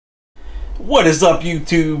What is up,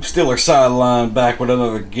 YouTube? Steeler Sideline back with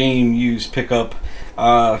another game used pickup.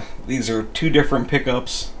 These are two different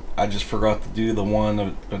pickups. I just forgot to do the one.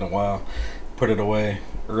 It's been a while. Put it away.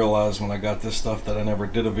 Realized when I got this stuff that I never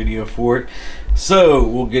did a video for it. So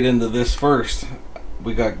we'll get into this first.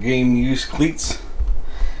 We got game used cleats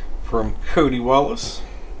from Cody Wallace,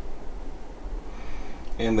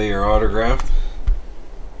 and they are autographed,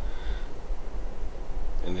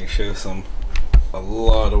 and they show a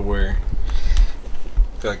lot of wear.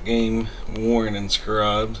 Got game worn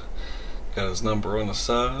inscribed. Got his number on the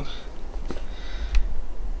side.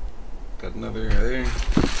 Got another right there.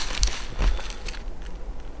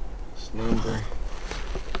 His number.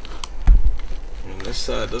 And this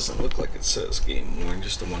side doesn't look like it says game worn,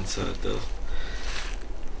 just the one side does.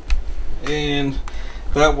 And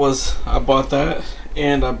that was, I bought that,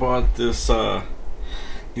 and I bought this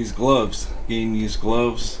these gloves, game used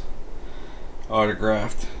gloves,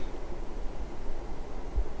 autographed.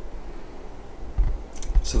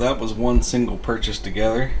 So that was one single purchase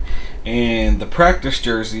together, and the practice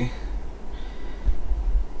jersey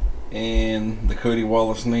and the Cody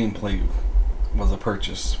Wallace nameplate was a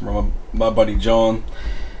purchase from my buddy John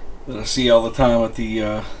that I see all the time at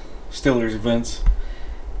the Steelers events.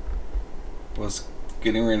 Was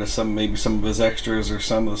getting rid of maybe some of his extras or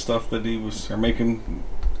some of the stuff that he was, or making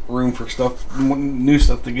room for stuff, new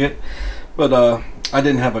stuff to get. But I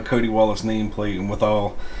didn't have a Cody Wallace nameplate, and with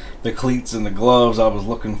all the cleats and the gloves, I was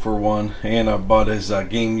looking for one, and I bought his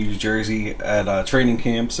game used jersey at training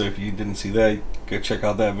camp. So if you didn't see that, go check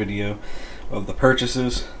out that video of the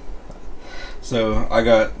purchases. So I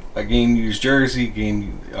got a game used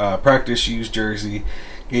jersey, practice used jersey,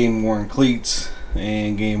 game worn cleats,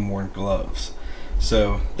 and game worn gloves.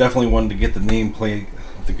 So definitely wanted to get the nameplate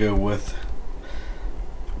to go with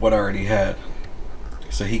what I already had.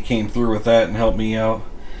 So he came through with that and helped me out,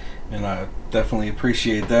 and I definitely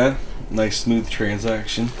appreciate that. Nice smooth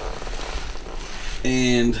transaction.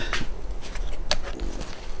 And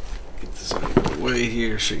get this out of the way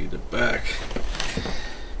here, show you the back.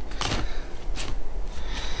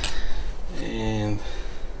 And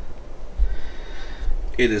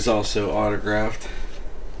it is also autographed,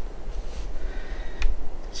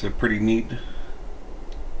 so pretty neat.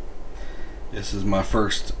 This is my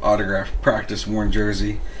first autographed practice worn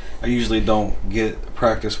jersey. I usually don't get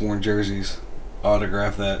practice worn jerseys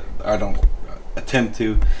autographed. That I don't attempt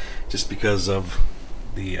to, just because of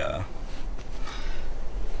the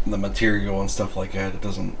material and stuff like that. It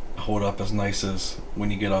doesn't hold up as nice as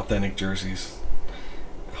when you get authentic jerseys.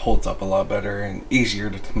 It holds up a lot better and easier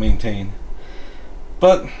to maintain.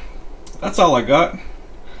 But that's all I got.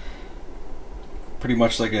 Pretty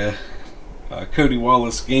much like a Cody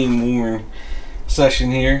Wallace game worn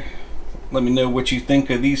session here. Let me know what you think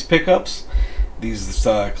of these pickups. These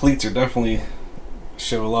cleats are definitely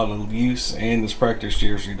show a lot of use, and this practice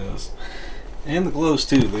jersey does, and the gloves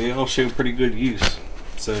too. They all show pretty good use.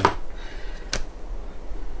 So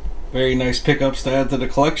very nice pickups to add to the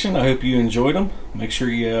collection. I hope you enjoyed them. Make sure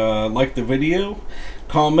you like the video,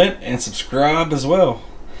 comment, and subscribe as well.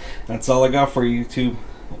 That's all I got for you, YouTube.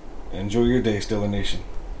 Enjoy your day, Steeler Nation.